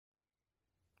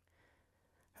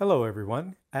Hello,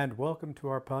 everyone, and welcome to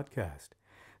our podcast.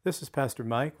 This is Pastor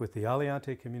Mike with the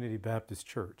Aliante Community Baptist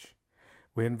Church.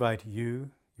 We invite you,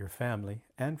 your family,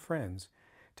 and friends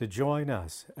to join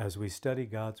us as we study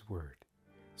God's Word.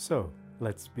 So,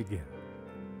 let's begin.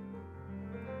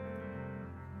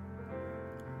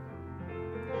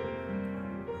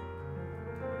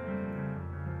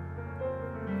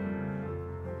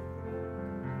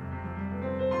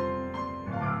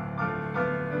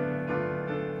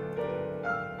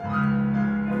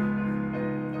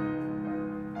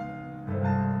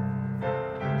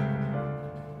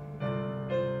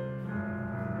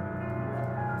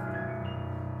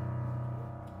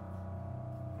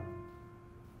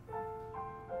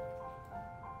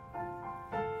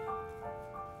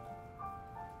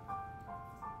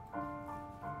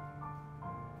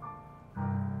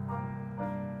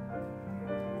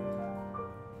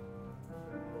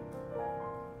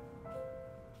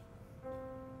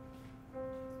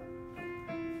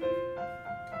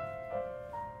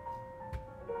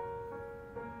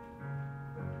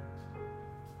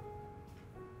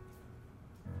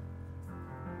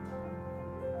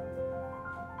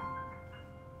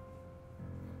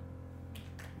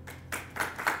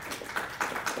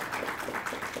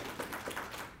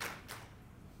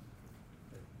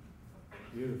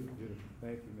 Beautiful, beautiful.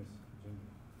 Thank you, Miss Jim.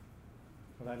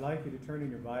 Well, I'd like you to turn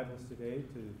in your Bibles today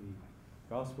to the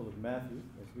Gospel of Matthew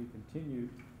as we continue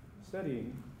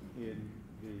studying in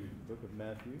the book of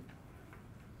Matthew.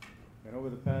 And over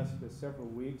the past several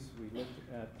weeks, we looked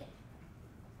at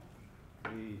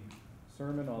the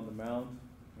Sermon on the Mount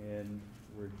and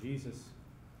where Jesus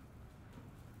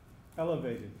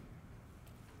elevated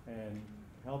and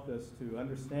helped us to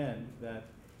understand that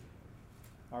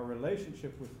our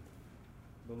relationship with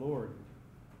the Lord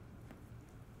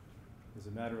is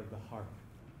a matter of the heart.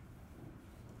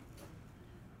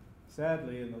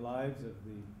 Sadly, in the lives of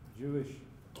the Jewish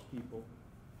people,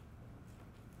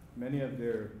 many of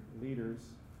their leaders,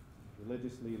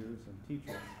 religious leaders and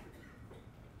teachers,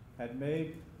 had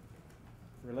made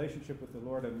relationship with the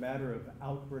Lord a matter of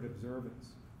outward observance.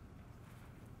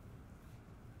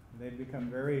 And they'd become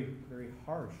very, very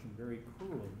harsh and very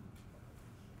cruel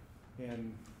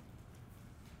and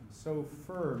so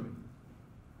firm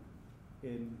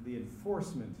in the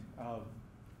enforcement of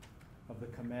the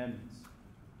commandments.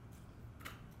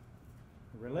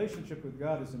 The relationship with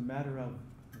God is a matter of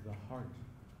the heart.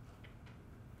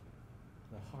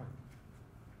 The heart.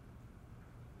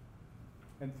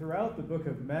 And throughout the book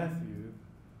of Matthew,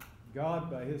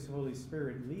 God, by His Holy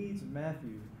Spirit, leads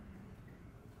Matthew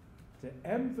to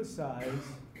emphasize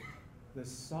the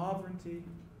sovereignty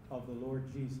of the Lord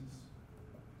Jesus.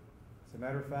 As a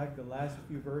matter of fact, the last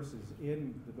few verses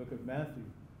in the book of Matthew,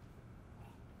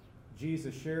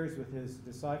 Jesus shares with His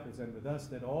disciples and with us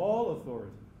that all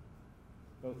authority,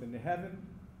 both in heaven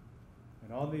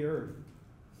and on the earth,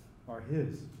 are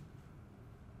His.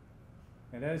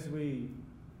 And as we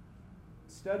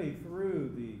study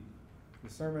through the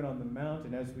Sermon on the Mount,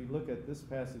 and as we look at this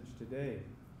passage today,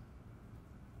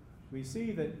 we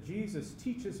see that Jesus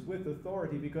teaches with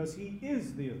authority because He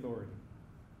is the authority.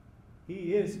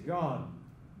 He is God,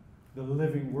 the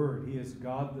living Word. He is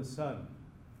God the Son.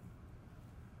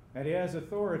 And He has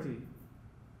authority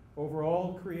over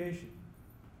all creation.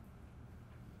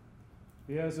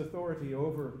 He has authority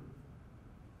over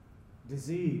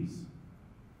disease,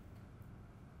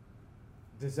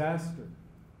 disaster,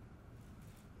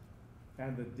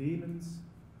 and the demons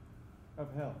of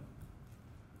hell.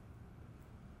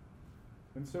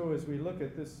 And so as we look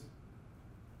at this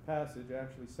passage,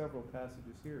 actually several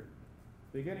passages here,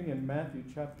 beginning in Matthew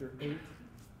chapter 8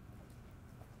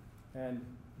 and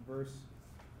verse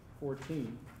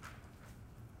 14,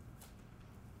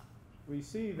 we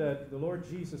see that the Lord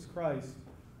Jesus Christ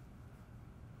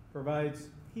provides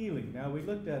healing. Now, we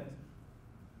looked at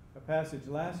a passage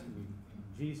last week.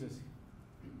 Jesus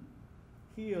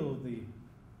healed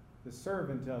the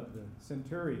servant of the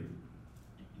centurion.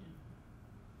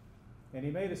 And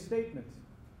He made a statement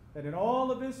that in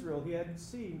all of Israel He hadn't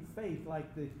seen faith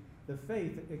like the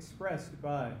faith expressed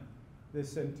by the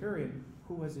centurion,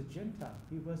 who was a Gentile.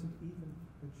 He wasn't even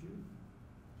a Jew.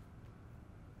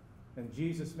 And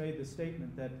Jesus made the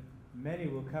statement that many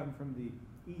will come from the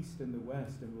east and the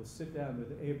west and will sit down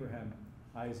with Abraham,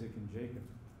 Isaac, and Jacob.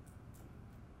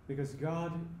 Because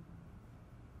God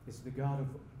is the God of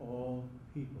all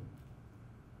people.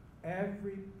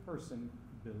 Every person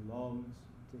belongs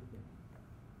to Him.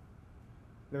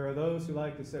 There are those who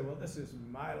like to say, well, this is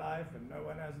my life and no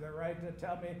one has the right to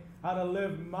tell me how to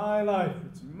live my life.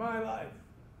 It's my life.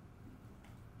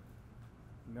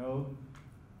 No.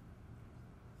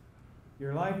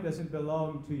 Your life doesn't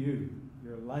belong to you.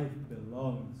 Your life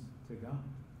belongs to God.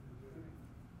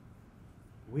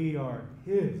 We are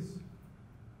His.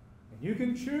 And you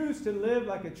can choose to live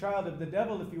like a child of the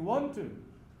devil if you want to.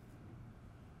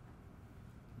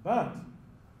 But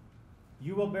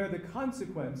you will bear the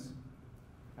consequence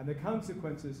and the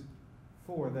consequences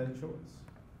for that choice.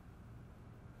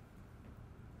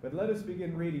 But let us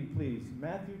begin reading, please.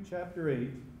 Matthew chapter 8,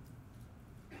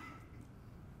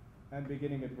 and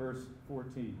beginning at verse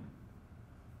 14.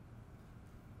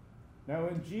 Now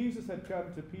when Jesus had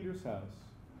come to Peter's house,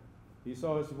 he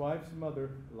saw his wife's mother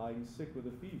lying sick with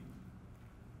a fever.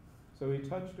 So he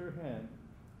touched her hand,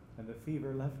 and the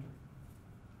fever left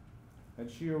her. And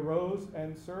she arose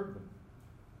and served them.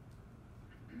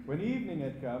 When evening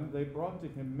had come, they brought to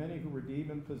him many who were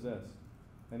demon-possessed,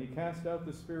 and he cast out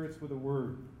the spirits with a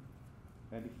word,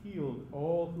 and healed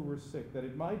all who were sick, that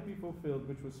it might be fulfilled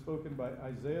which was spoken by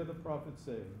Isaiah the prophet,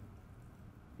 saying,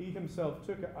 He himself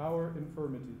took our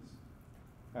infirmities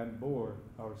and bore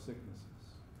our sicknesses.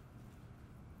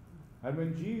 And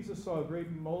when Jesus saw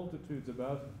great multitudes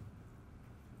about him,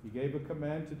 he gave a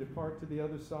command to depart to the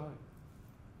other side.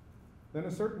 Then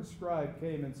a certain scribe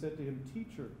came and said to him,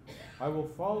 Teacher, I will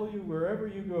follow you wherever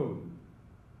you go.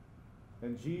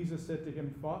 And Jesus said to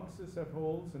him, Foxes have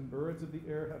holes and birds of the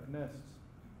air have nests,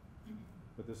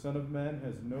 but the Son of Man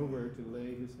has nowhere to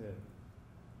lay his head.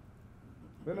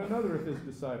 Then another of his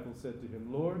disciples said to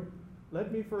him, Lord,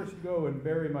 let me first go and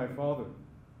bury my father.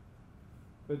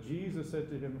 But Jesus said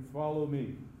to him, Follow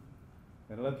me,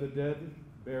 and let the dead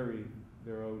bury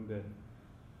their own dead.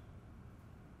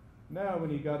 Now when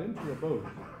he got into a boat,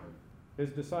 his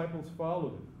disciples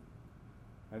followed him.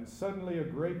 And suddenly a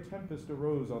great tempest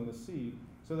arose on the sea,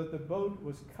 so that the boat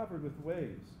was covered with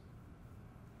waves.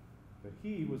 But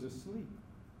he was asleep.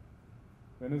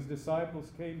 Then his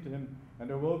disciples came to him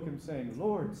and awoke him, saying,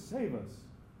 Lord, save us.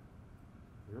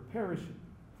 We are perishing.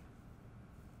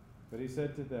 But he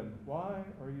said to them, Why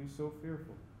are you so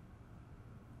fearful?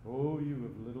 O you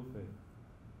of little faith.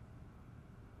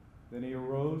 Then he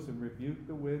arose and rebuked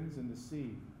the winds and the sea,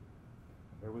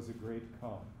 and there was a great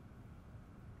calm.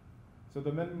 So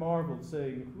the men marveled,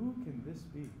 saying, Who can this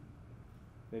be,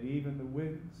 that even the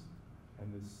winds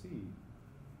and the sea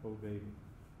obey him?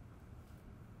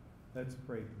 Let's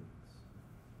pray, please.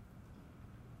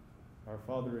 Our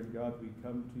Father in God, we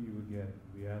come to you again.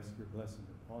 We ask your blessing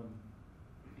upon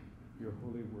your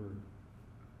holy word.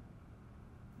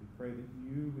 We pray that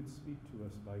you would speak to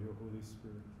us by your Holy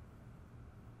Spirit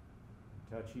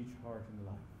and touch each heart and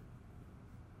life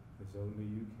as only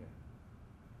you can.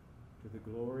 To the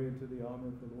glory and to the honor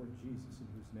of the Lord Jesus, in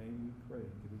whose name we pray,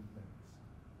 giving thanks.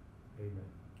 Amen.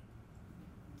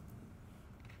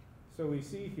 So we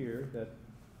see here that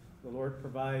the Lord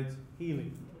provides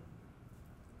healing.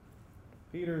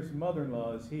 Peter's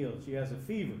mother-in-law is healed. She has a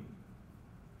fever.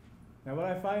 Now what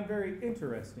I find very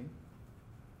interesting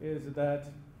is that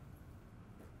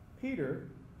Peter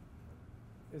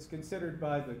is considered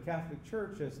by the Catholic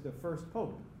Church as the first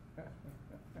pope.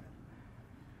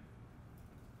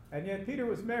 And yet Peter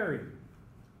was married.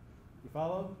 You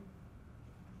follow?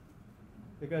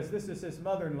 Because this is his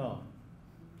mother-in-law.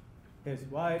 His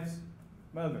wife's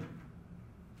mother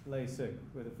lay sick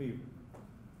with a fever.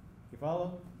 You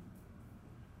follow?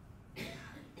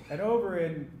 And over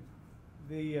in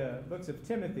the books of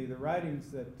Timothy, the writings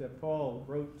that Paul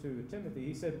wrote to Timothy,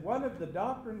 he said one of the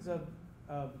doctrines of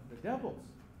the devils,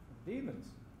 of demons,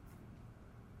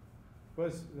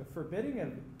 was the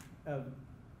forbidding of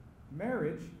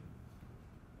marriage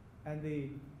and the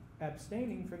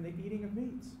abstaining from the eating of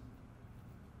meats.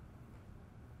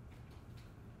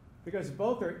 Because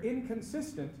both are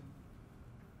inconsistent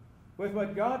with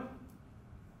what God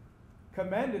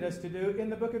commanded us to do in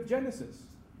the book of Genesis.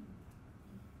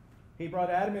 He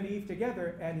brought Adam and Eve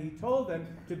together and he told them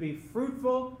to be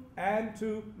fruitful and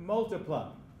to multiply.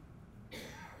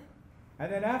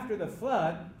 And then after the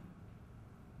flood,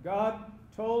 God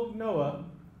told Noah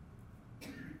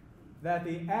that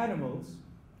the animals,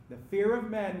 the fear of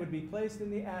man would be placed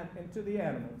into the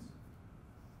animals,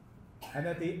 and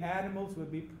that the animals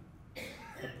would be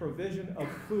a provision of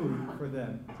food for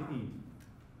them to eat.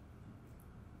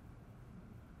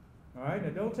 All right, now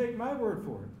don't take my word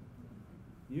for it.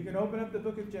 You can open up the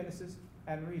book of Genesis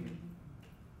and read it.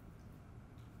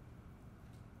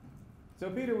 So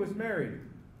Peter was married.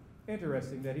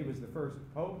 Interesting that he was the first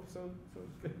pope, so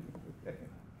okay.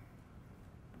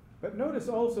 But notice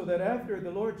also that after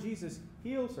the Lord Jesus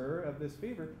heals her of this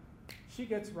fever, she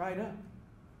gets right up.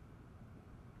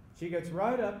 She gets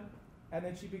right up, and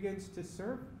then she begins to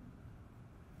serve them,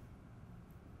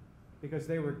 because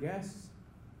they were guests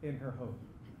in her home.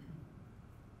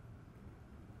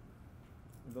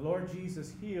 The Lord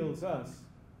Jesus heals us,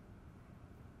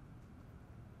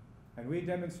 and we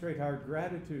demonstrate our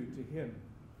gratitude to him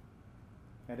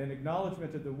and an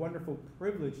acknowledgement of the wonderful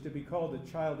privilege to be called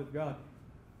a child of God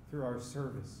through our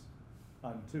service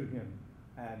unto him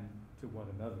and to one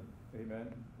another.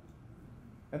 Amen.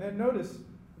 And then notice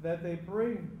that they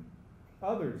bring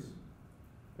others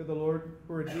to the Lord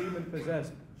who are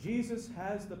demon-possessed. Jesus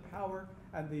has the power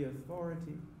and the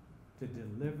authority to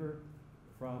deliver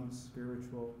from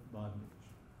spiritual bondage.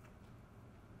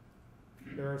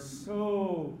 There are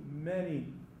so many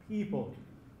people,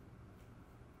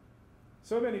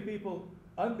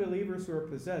 unbelievers who are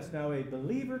possessed. Now, a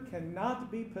believer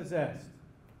cannot be possessed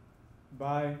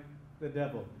by the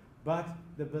devil, but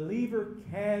the believer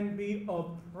can be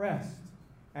oppressed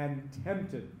and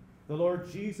tempted. The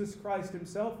Lord Jesus Christ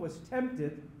himself was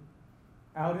tempted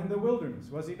out in the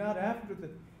wilderness, was he not? After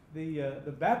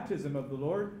the baptism of the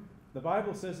Lord, the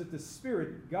Bible says that the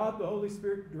Spirit, God the Holy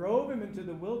Spirit, drove him into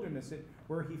the wilderness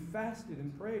where he fasted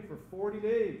and prayed for 40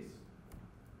 days.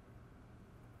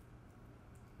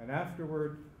 And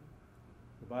afterward,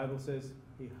 the Bible says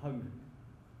he hungered.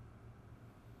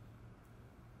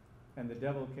 And the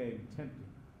devil came tempting.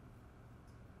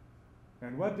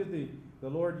 And what did the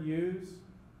Lord use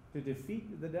to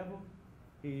defeat the devil?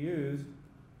 He used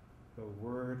the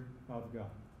Word of God.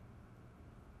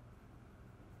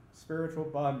 Spiritual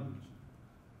bondage.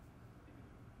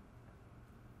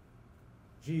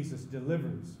 Jesus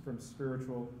delivers from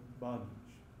spiritual bondage.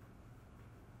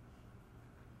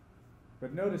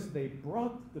 But notice they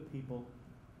brought the people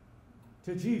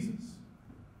to Jesus.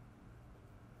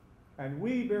 And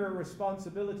we bear a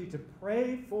responsibility to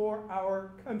pray for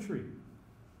our country,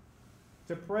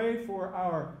 to pray for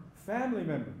our family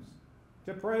members,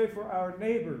 to pray for our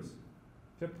neighbors,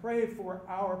 to pray for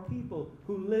our people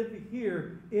who live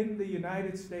here in the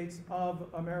United States of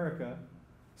America.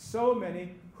 So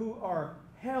many who are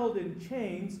held in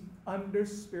chains under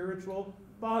spiritual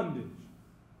bondage.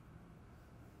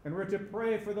 And we're to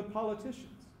pray for the politicians.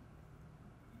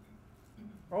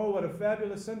 Oh, what a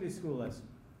fabulous Sunday school lesson.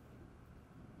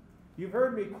 You've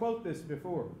heard me quote this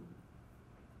before.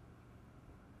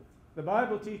 The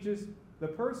Bible teaches the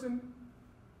person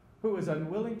who is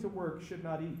unwilling to work should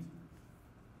not eat.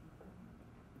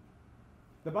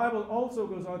 The Bible also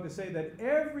goes on to say that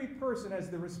every person has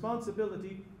the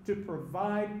responsibility to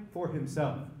provide for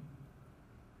himself.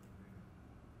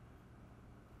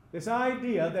 This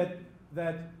idea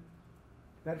that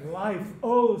life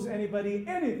owes anybody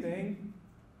anything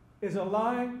is a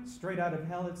lie straight out of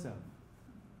hell itself.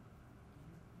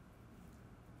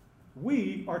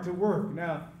 We are to work.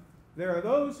 Now, there are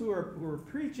those who are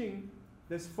preaching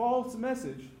this false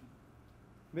message,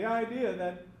 the idea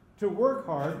that to work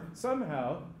hard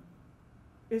somehow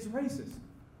is racist.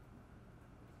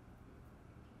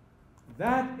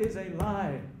 That is a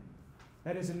lie.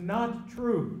 That is not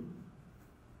true.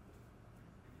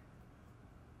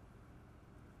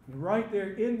 Right there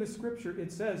in the scripture,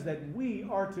 it says that we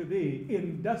are to be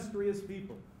industrious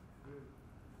people.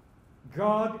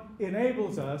 God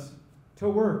enables us to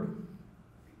work.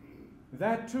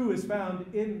 That too is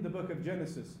found in the book of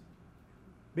Genesis.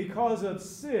 Because of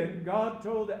sin, God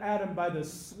told Adam, by the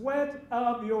sweat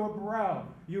of your brow,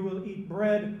 you will eat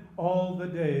bread all the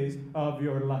days of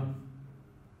your life.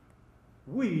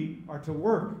 We are to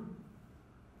work.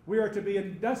 We are to be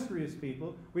industrious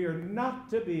people. We are not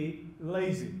to be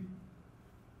lazy.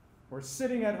 We're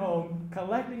sitting at home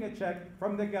collecting a check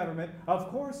from the government, of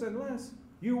course, unless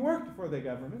you worked for the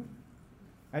government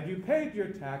and you paid your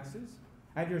taxes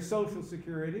and your Social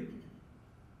Security.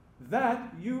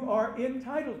 That you are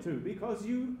entitled to because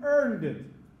you earned it.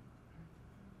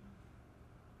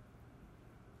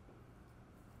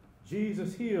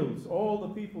 Jesus heals all the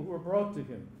people who are brought to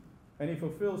him, and he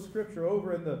fulfills scripture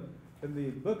over in the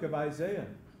book of Isaiah,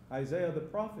 Isaiah the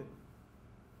prophet.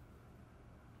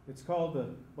 It's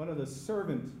called one of the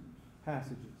servant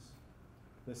passages,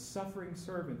 the suffering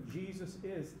servant. Jesus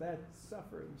is that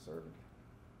suffering servant.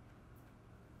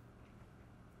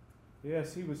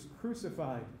 Yes, he was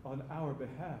crucified on our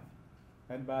behalf,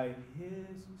 and by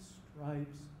his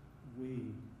stripes we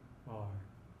are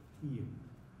healed.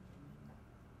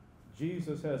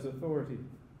 Jesus has authority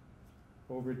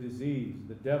over disease,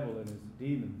 the devil and his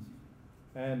demons,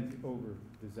 and over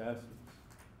disasters.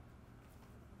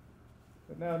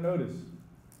 But now notice,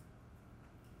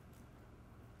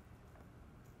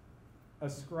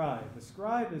 a scribe. A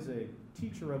scribe is a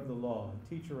teacher of the law,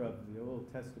 a teacher of the Old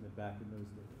Testament back in those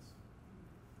days.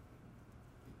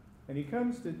 And he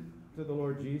comes to the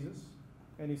Lord Jesus,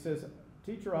 and he says,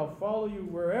 "Teacher, I'll follow you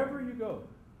wherever you go."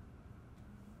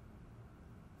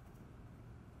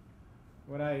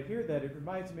 When I hear that, it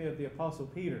reminds me of the Apostle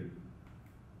Peter.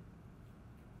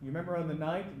 You remember on the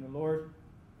night and the Lord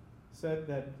said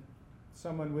that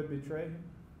someone would betray him?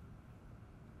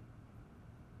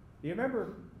 Do you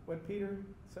remember what Peter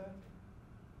said?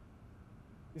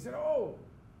 He said, oh,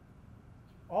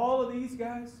 all of these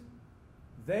guys,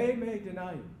 they may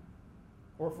deny you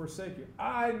or forsake you.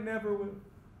 I never will.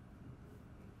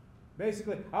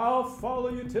 Basically, I'll follow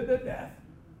you to the death.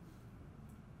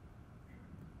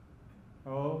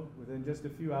 Oh, within just a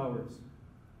few hours,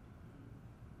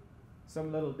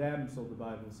 some little damsel, the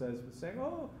Bible says, was saying,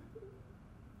 oh,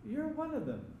 you're one of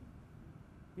them.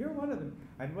 You're one of them.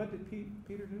 And what did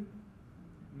Peter do?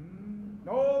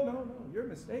 No, you're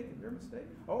mistaken. You're mistaken.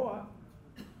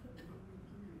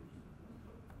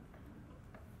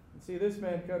 See, this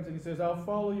man comes and he says, I'll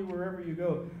follow you wherever you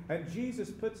go. And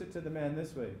Jesus puts it to the man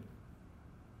this way.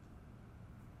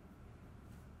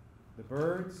 The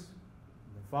birds,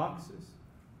 and the foxes,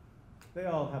 they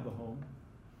all have a home.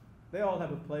 They all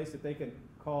have a place that they can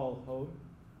call home,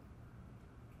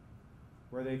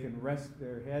 where they can rest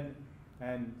their head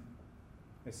and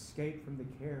escape from the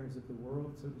cares of the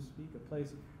world, so to speak, a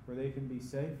place where they can be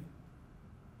safe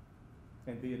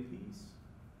and be at peace.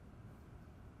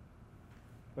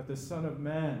 But the Son of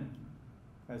Man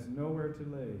has nowhere to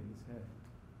lay his head.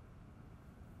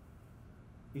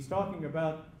 He's talking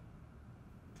about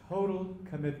total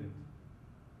commitment.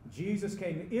 Jesus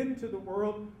came into the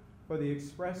world for the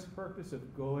express purpose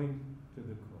of going to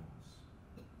the cross,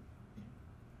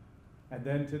 and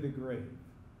then to the grave,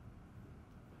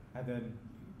 and then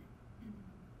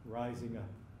rising up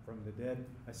from the dead,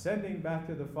 ascending back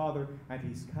to the Father, and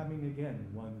he's coming again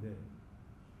one day.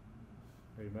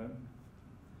 Amen?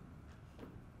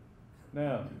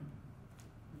 Now,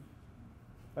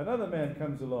 another man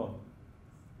comes along,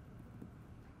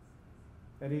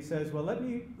 and he says, well, let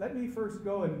me first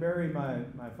go and bury my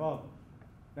father.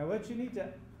 Now, what you need to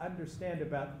understand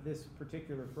about this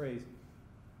particular phrase,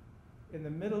 in the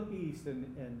Middle East,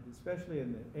 and especially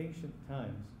in the ancient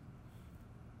times,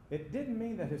 it didn't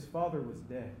mean that his father was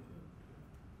dead.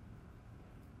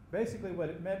 Basically, what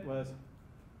it meant was,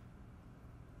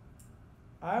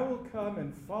 I will come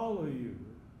and follow you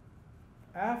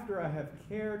after I have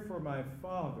cared for my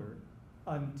father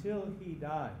until he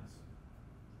dies.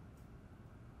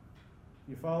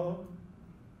 You follow?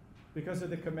 Because of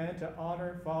the command to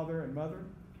honor father and mother.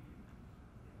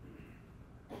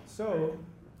 So,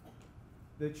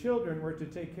 the children were to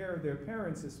take care of their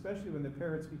parents, especially when the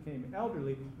parents became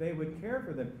elderly. They would care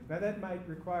for them. Now, that might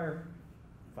require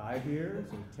 5 years,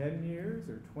 or 10 years,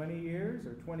 or 20 years,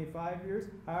 or 25 years,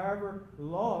 however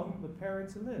long the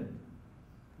parents lived.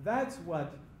 That's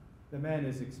what the man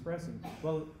is expressing.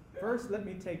 Well, first let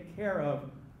me take care of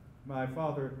my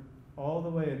father all the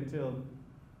way until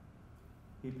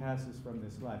he passes from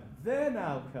this life. Then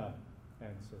I'll come and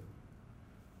serve.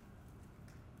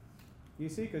 You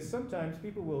see, because sometimes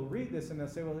people will read this and they'll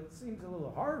say, well, it seems a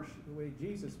little harsh the way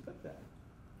Jesus put that.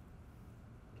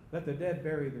 Let the dead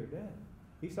bury their dead.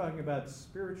 He's talking about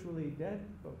spiritually dead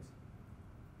folks.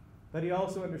 But he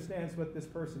also understands what this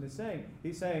person is saying.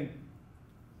 He's saying,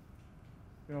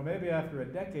 you know, maybe after a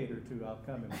decade or two, I'll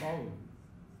come and follow you.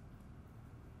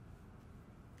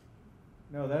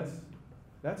 No,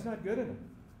 that's not good enough.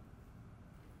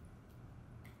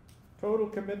 Total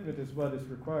commitment is what is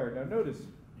required. Now notice,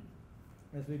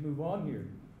 as we move on here,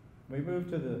 we move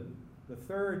to the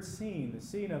third scene, the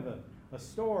scene of a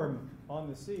storm on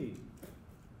the sea.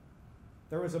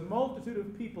 There was a multitude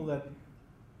of people that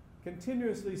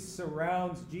continuously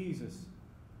surrounds Jesus.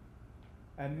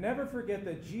 And never forget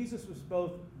that Jesus was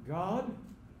both God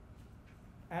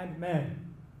and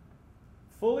man.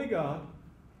 Fully God,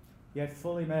 yet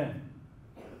fully man.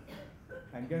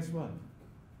 And guess what?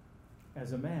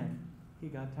 As a man, he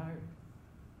got tired.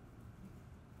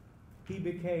 He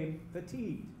became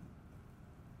fatigued.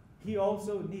 He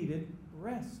also needed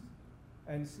rest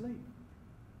and sleep.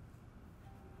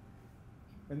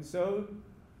 And so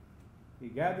he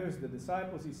gathers the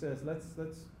disciples. He says, let's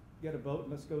get a boat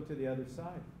and let's go to the other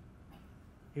side.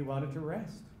 He wanted to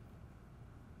rest.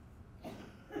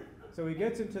 So he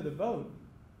gets into the boat.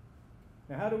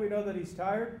 Now, how do we know that he's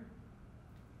tired?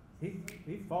 He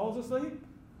falls asleep.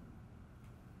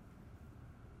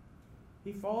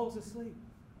 He falls asleep.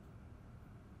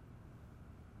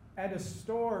 And a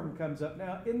storm comes up.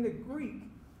 Now, in the Greek,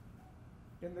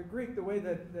 the way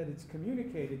that it's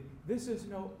communicated, this is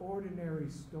no ordinary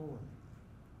storm.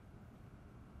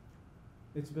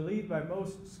 It's believed by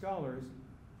most scholars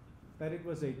that it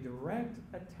was a direct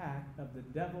attack of the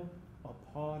devil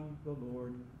upon the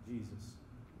Lord Jesus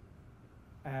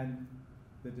and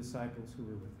the disciples who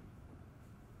were with him.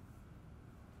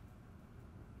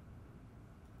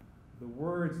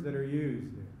 words that are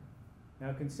used there.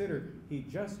 Now consider, he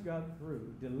just got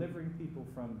through delivering people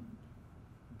from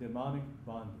demonic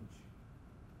bondage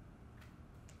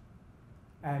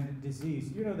and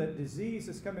disease. You know that disease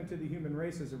has come into the human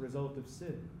race as a result of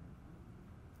sin.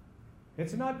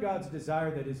 It's not God's desire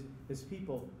that his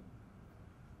people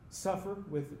suffer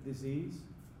with disease,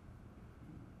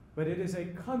 but it is a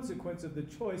consequence of the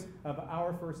choice of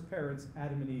our first parents,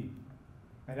 Adam and Eve.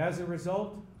 And as a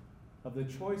result of the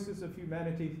choices of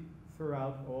humanity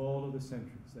throughout all of the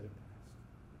centuries that have passed.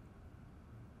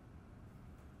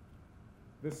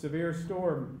 This severe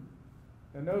storm,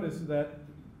 and notice that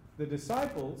the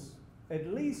disciples,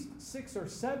 at least 6 or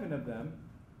 7 of them,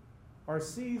 are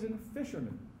seasoned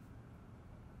fishermen.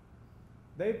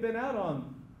 They've been out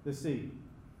on the sea,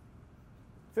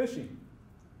 fishing.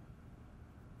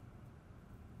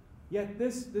 Yet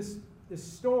this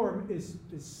storm is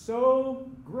so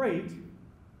great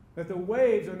that the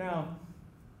waves are now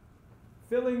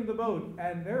filling the boat,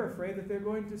 and they're afraid that they're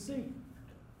going to sink.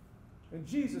 And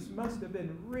Jesus must have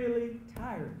been really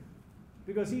tired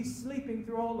because he's sleeping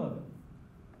through all of it.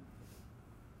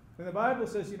 And the Bible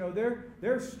says, you know,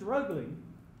 they're struggling,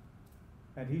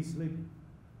 and he's sleeping.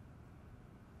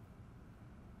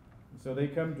 And so they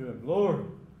come to him, Lord,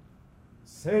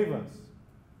 save us.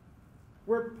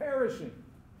 We're perishing.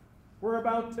 We're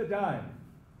about to die.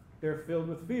 They're filled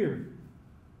with fear.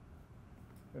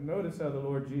 And notice how the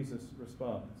Lord Jesus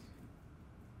responds.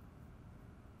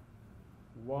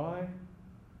 Why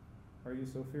are you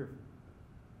so fearful?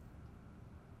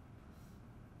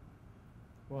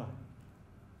 Why?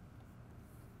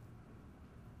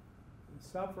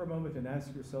 Stop for a moment and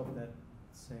ask yourself that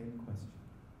same question.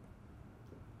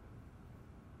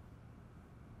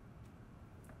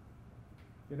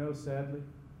 You know, sadly,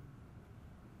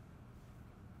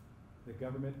 the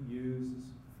government uses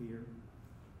fear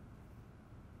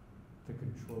to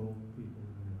control people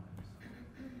in their lives.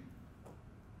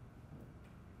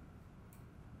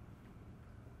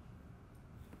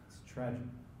 It's tragic,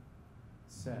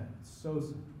 sad, so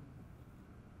sad.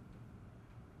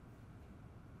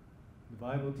 The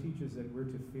Bible teaches that we're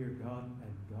to fear God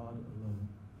and God alone.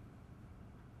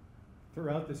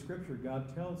 Throughout the Scripture,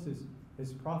 God tells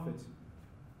his prophets,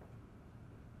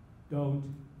 don't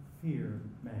fear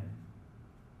man.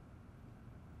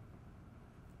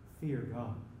 Fear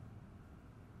God.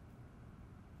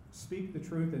 Speak the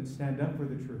truth and stand up for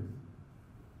the truth.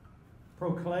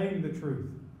 Proclaim the truth.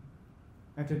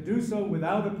 And to do so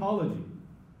without apology.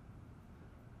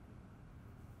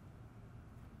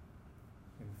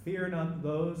 And fear not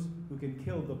those who can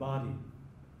kill the body.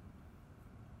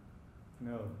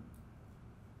 No.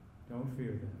 Don't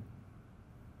fear them.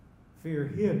 Fear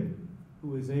him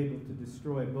who is able to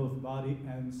destroy both body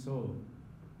and soul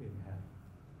in hell.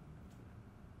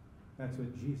 That's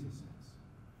what Jesus says.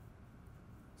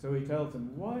 So he tells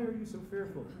them, why are you so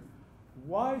fearful?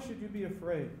 Why should you be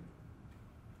afraid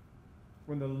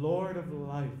when the Lord of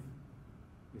life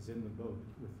is in the boat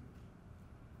with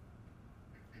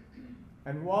you?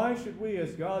 And why should we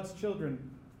as God's children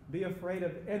be afraid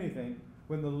of anything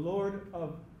when the Lord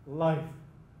of life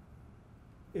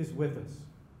is with us?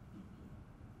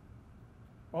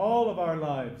 All of our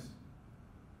lives,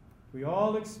 we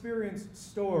all experience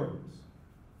storms.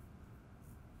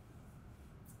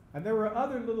 And there were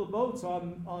other little boats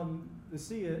on the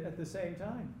sea at the same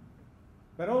time.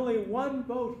 But only one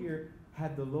boat here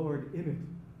had the Lord in it.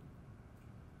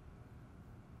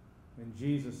 And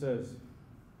Jesus says,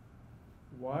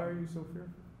 why are you so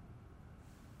fearful?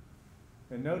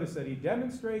 And notice that he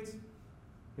demonstrates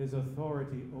his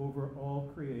authority over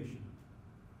all creation.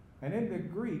 And in the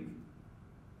Greek,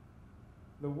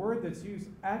 the word that's used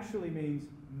actually means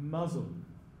muzzle.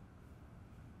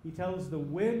 He tells the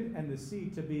wind and the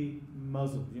sea to be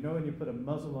muzzled. You know when you put a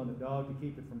muzzle on a dog to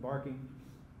keep it from barking?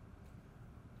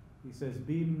 He says,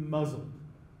 be muzzled.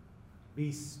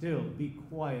 Be still. Be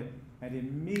quiet. And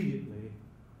immediately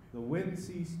the wind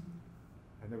ceased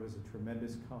and there was a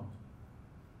tremendous calm.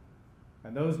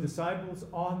 And those disciples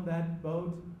on that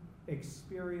boat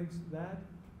experienced that.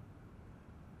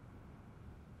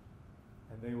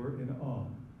 And they were in awe.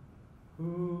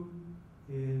 Who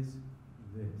is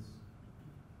this?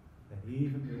 That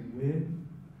even the wind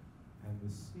and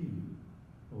the sea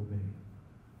obey.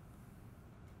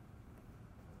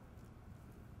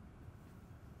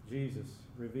 Jesus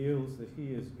reveals that he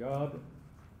is God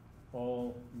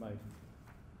Almighty.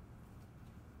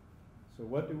 So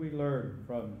what do we learn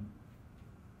from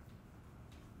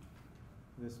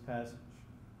this passage,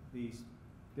 these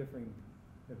differing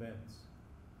events?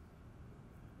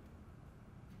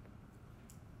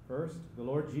 First, the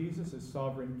Lord Jesus is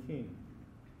sovereign king.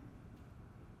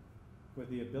 with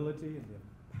the ability and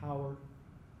the power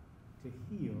to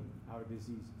heal our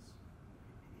diseases.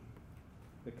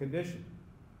 The condition.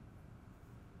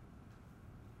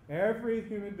 Every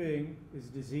human being is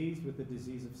diseased with the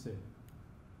disease of sin.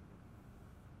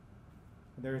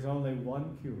 And there is only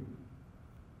one cure.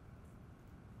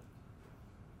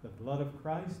 The blood of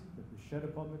Christ that was shed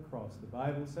upon the cross. The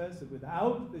Bible says that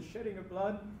without the shedding of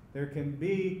blood, there can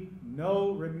be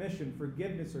no remission,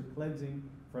 forgiveness, or cleansing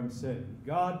from sin.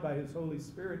 God, by His Holy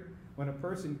Spirit, when a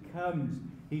person comes,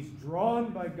 he's drawn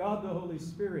by God the Holy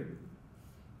Spirit.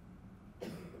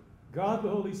 God the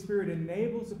Holy Spirit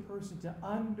enables a person to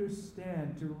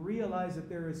understand, to realize that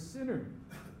they're a sinner,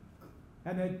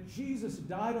 and that Jesus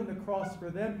died on the cross for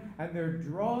them, and they're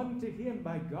drawn to Him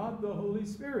by God the Holy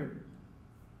Spirit.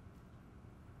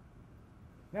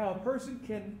 Now, a person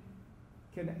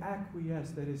can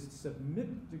acquiesce, that is,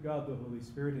 submit to God the Holy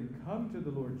Spirit and come to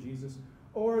the Lord Jesus,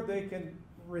 or they can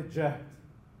reject.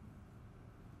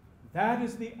 That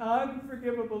is the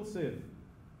unforgivable sin.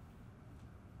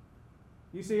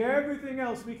 You see, everything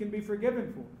else we can be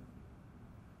forgiven for.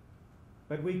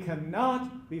 But we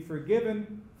cannot be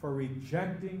forgiven for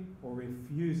rejecting or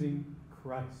refusing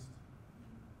Christ.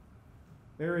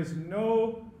 There is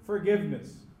no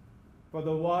forgiveness for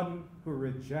the one who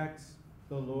rejects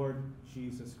the Lord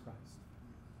Jesus Christ.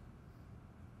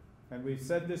 And we've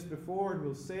said this before, and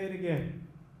we'll say it again.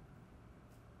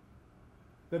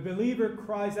 The believer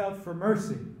cries out for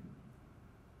mercy,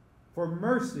 for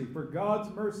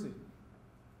God's mercy.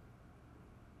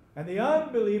 And the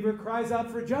unbeliever cries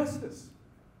out for justice,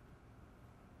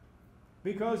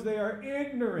 because they are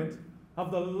ignorant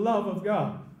of the love of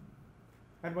God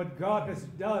and what God has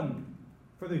done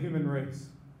for the human race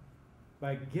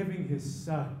by giving His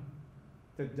Son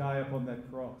to die upon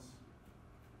that cross.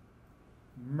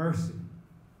 Mercy.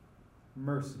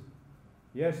 Mercy.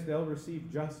 Yes, they'll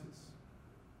receive justice.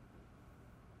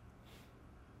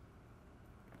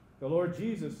 The Lord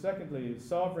Jesus, secondly, is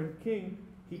sovereign King.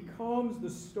 He calms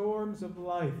the storms of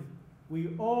life. We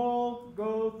all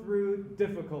go through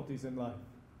difficulties in life.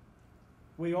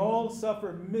 We all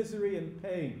suffer misery and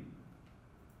pain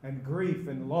and grief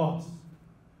and loss.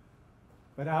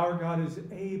 But our God is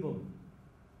able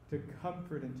to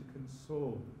comfort and to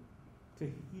console,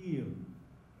 to heal,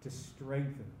 to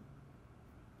strengthen,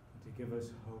 and to give us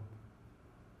hope.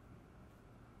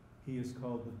 He is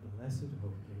called the Blessed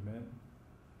Hope. Amen.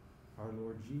 Our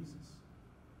Lord Jesus.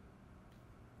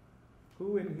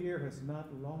 Who in here has not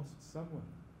lost someone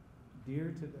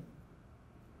dear to them?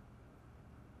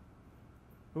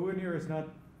 Who in here has not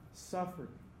suffered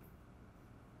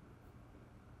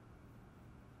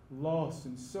loss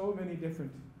in so many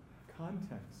different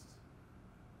contexts?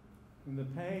 In the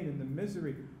pain and the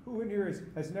misery. Who in here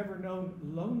has never known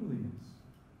loneliness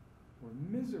or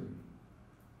misery?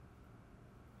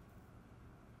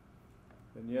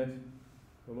 And yet,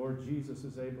 the Lord Jesus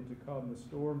is able to calm the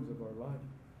storms of our life.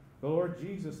 The Lord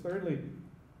Jesus, thirdly,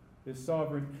 is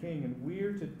sovereign King, and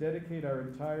we're to dedicate our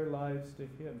entire lives to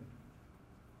Him.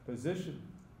 Position,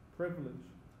 privilege,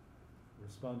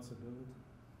 responsibility.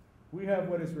 We have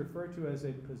what is referred to as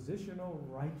a positional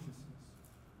righteousness.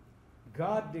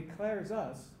 God declares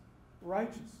us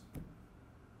righteous.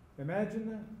 Imagine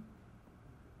that.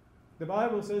 The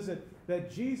Bible says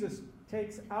that Jesus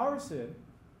takes our sin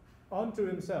onto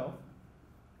Himself,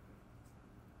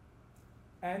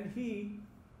 and He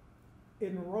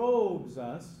enrobes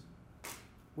us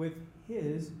with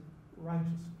His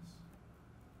righteousness.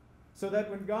 So that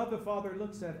when God the Father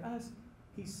looks at us,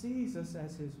 He sees us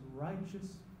as His righteous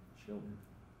children.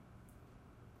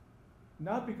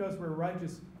 Not because we're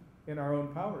righteous in our own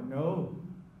power, no.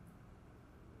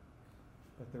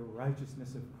 But the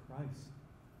righteousness of Christ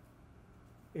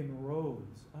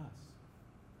enrobes us.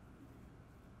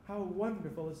 How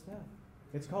wonderful is that?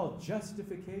 It's called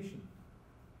justification.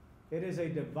 It is a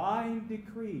divine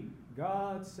decree.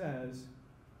 God says,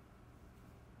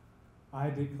 I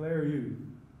declare you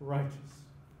righteous.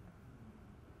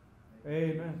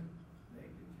 Amen.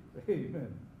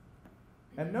 Amen.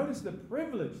 And notice the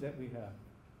privilege that we have.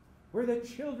 We're the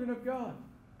children of God.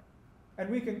 And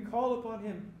we can call upon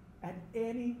Him at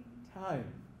any time.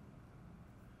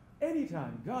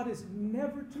 Anytime. God is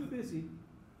never too busy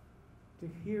to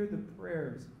hear the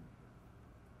prayers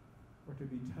or to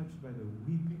be touched by the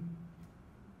weeping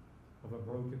of a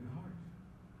broken heart.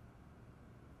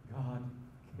 God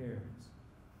cares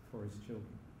for His children.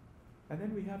 And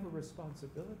then we have a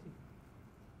responsibility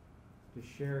to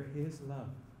share His love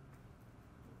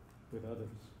with others.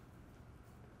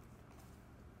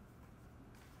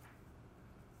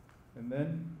 And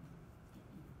then,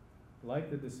 like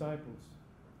the disciples,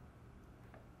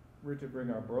 We're to bring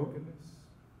our brokenness,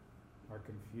 our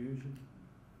confusion,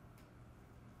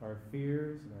 our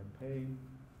fears, and our pain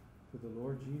to the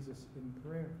Lord Jesus in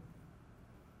prayer.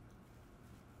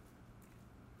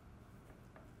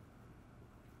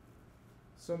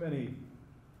 So many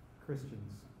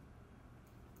Christians,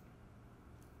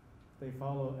 they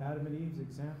follow Adam and Eve's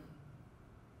example.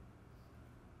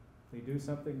 They do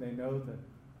something they know that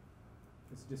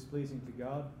it's displeasing to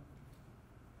God,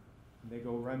 and they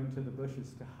go running to the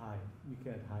bushes to hide. You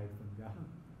can't hide from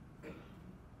God.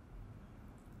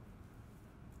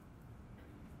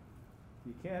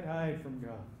 You can't hide from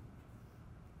God.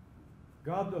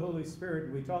 God the Holy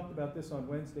Spirit, we talked about this on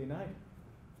Wednesday night,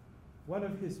 one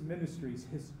of his ministries,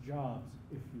 his jobs,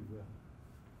 if you will,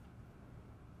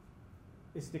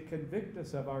 is to convict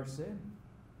us of our sin.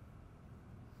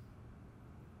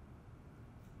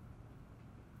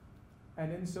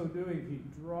 And in so doing, he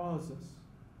draws us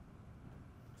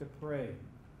to pray,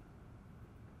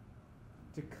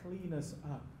 to clean us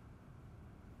up,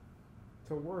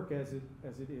 to work as it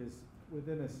is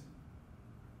within us,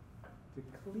 to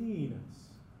clean us,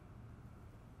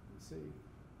 you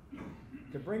see,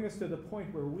 to bring us to the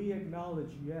point where we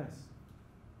acknowledge, yes,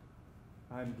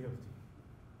 I'm guilty.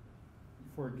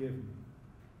 Forgive me.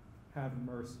 Have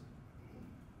mercy.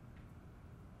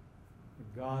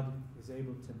 And God is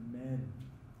able to mend.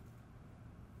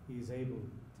 He is able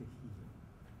to heal.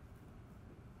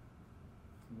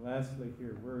 And lastly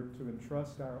here, we're to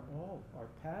entrust our all, our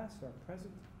past, our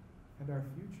present, and our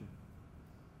future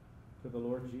to the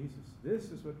Lord Jesus.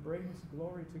 This is what brings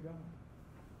glory to God.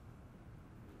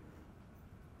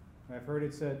 I've heard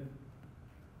it said,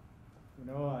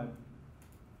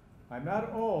 I'm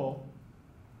not all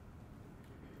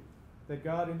that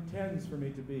God intends for me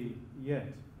to be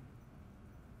yet.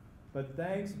 But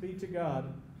thanks be to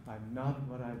God, I'm not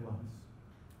what I was.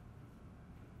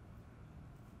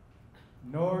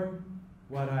 Nor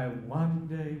what I one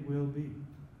day will be.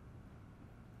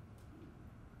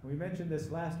 We mentioned this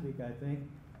last week, I think.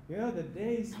 The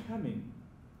day's coming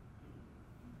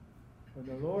when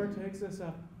the Lord takes us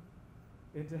up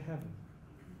into heaven.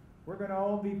 We're going to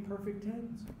all be perfect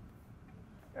tens.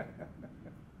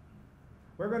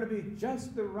 We're going to be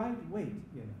just the right weight,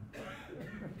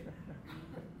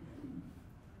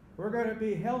 We're going to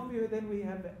be healthier than we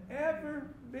have ever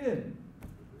been.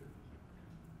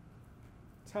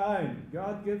 Time.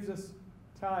 God gives us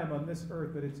time on this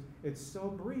earth, but it's so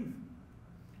brief.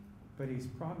 But he's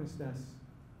promised us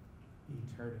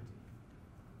eternity.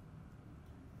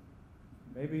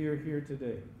 Maybe you're here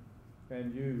today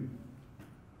and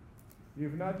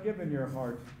you've not given your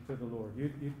heart to the Lord.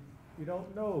 You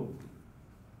don't know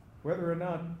whether or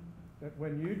not that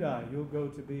when you die you'll go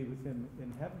to be with him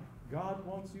in heaven. God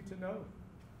wants you to know.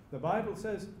 The Bible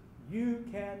says you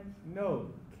can know.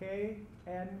 K-N-O-W.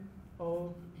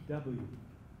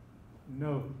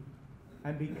 Know.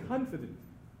 And be confident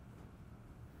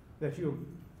that you're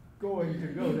going to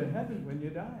go to heaven when you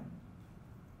die.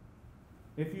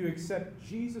 If you accept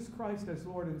Jesus Christ as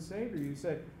Lord and Savior, you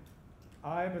say,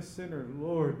 I'm a sinner.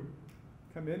 Lord,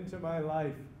 come into my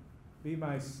life. Be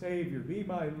my Savior. Be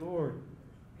my Lord.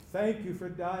 Thank you for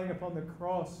dying upon the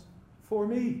cross for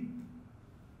me.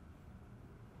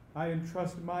 I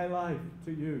entrust my life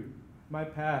to you, my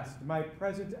past, my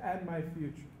present, and my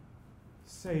future.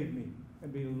 Save me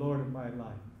and be Lord of my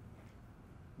life.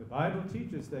 The Bible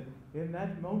teaches that in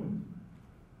that moment,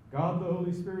 God the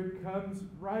Holy Spirit comes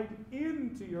right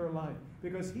into your life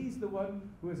because he's the one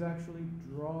who is actually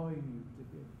drawing you to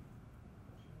him.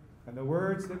 And the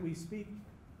words that we speak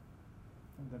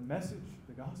and the message,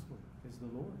 the gospel, is the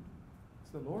Lord.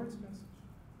 It's the Lord's message.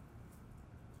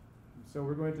 And so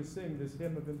we're going to sing this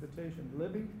hymn of invitation,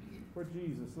 Living for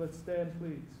Jesus. Let's stand,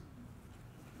 please.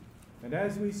 And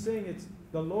as we sing, it's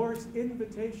the Lord's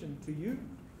invitation to you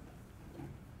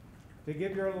to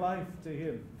give your life to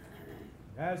him.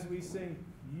 As we sing,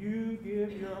 you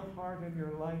give your heart and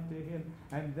your life to him,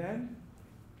 and then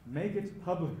make it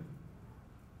public.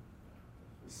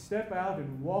 Step out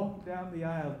and walk down the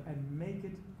aisle and make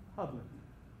it public.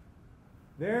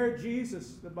 There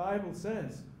Jesus, the Bible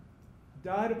says,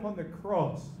 died upon the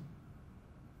cross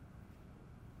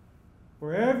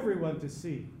for everyone to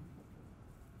see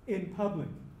in public.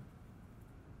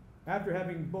 After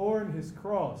having borne his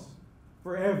cross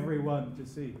for everyone to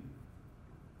see.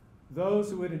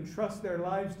 Those who would entrust their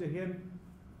lives to him,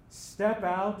 step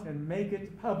out and make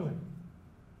it public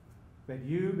that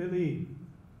you believe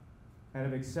and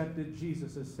have accepted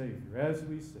Jesus as Savior. As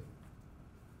we sing,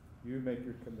 you make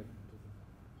your commitment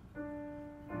to him.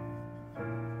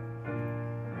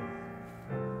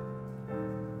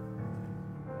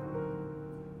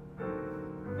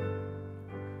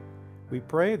 We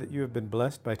pray that you have been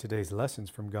blessed by today's lessons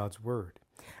from God's Word.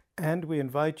 And we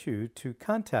invite you to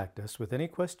contact us with any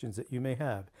questions that you may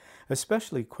have,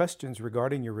 especially questions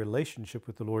regarding your relationship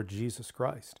with the Lord Jesus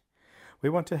Christ. We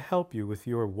want to help you with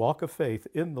your walk of faith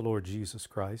in the Lord Jesus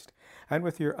Christ and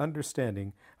with your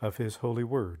understanding of His holy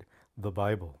word, the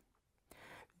Bible.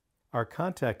 Our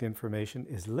contact information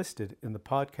is listed in the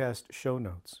podcast show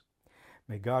notes.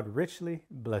 May God richly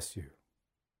bless you.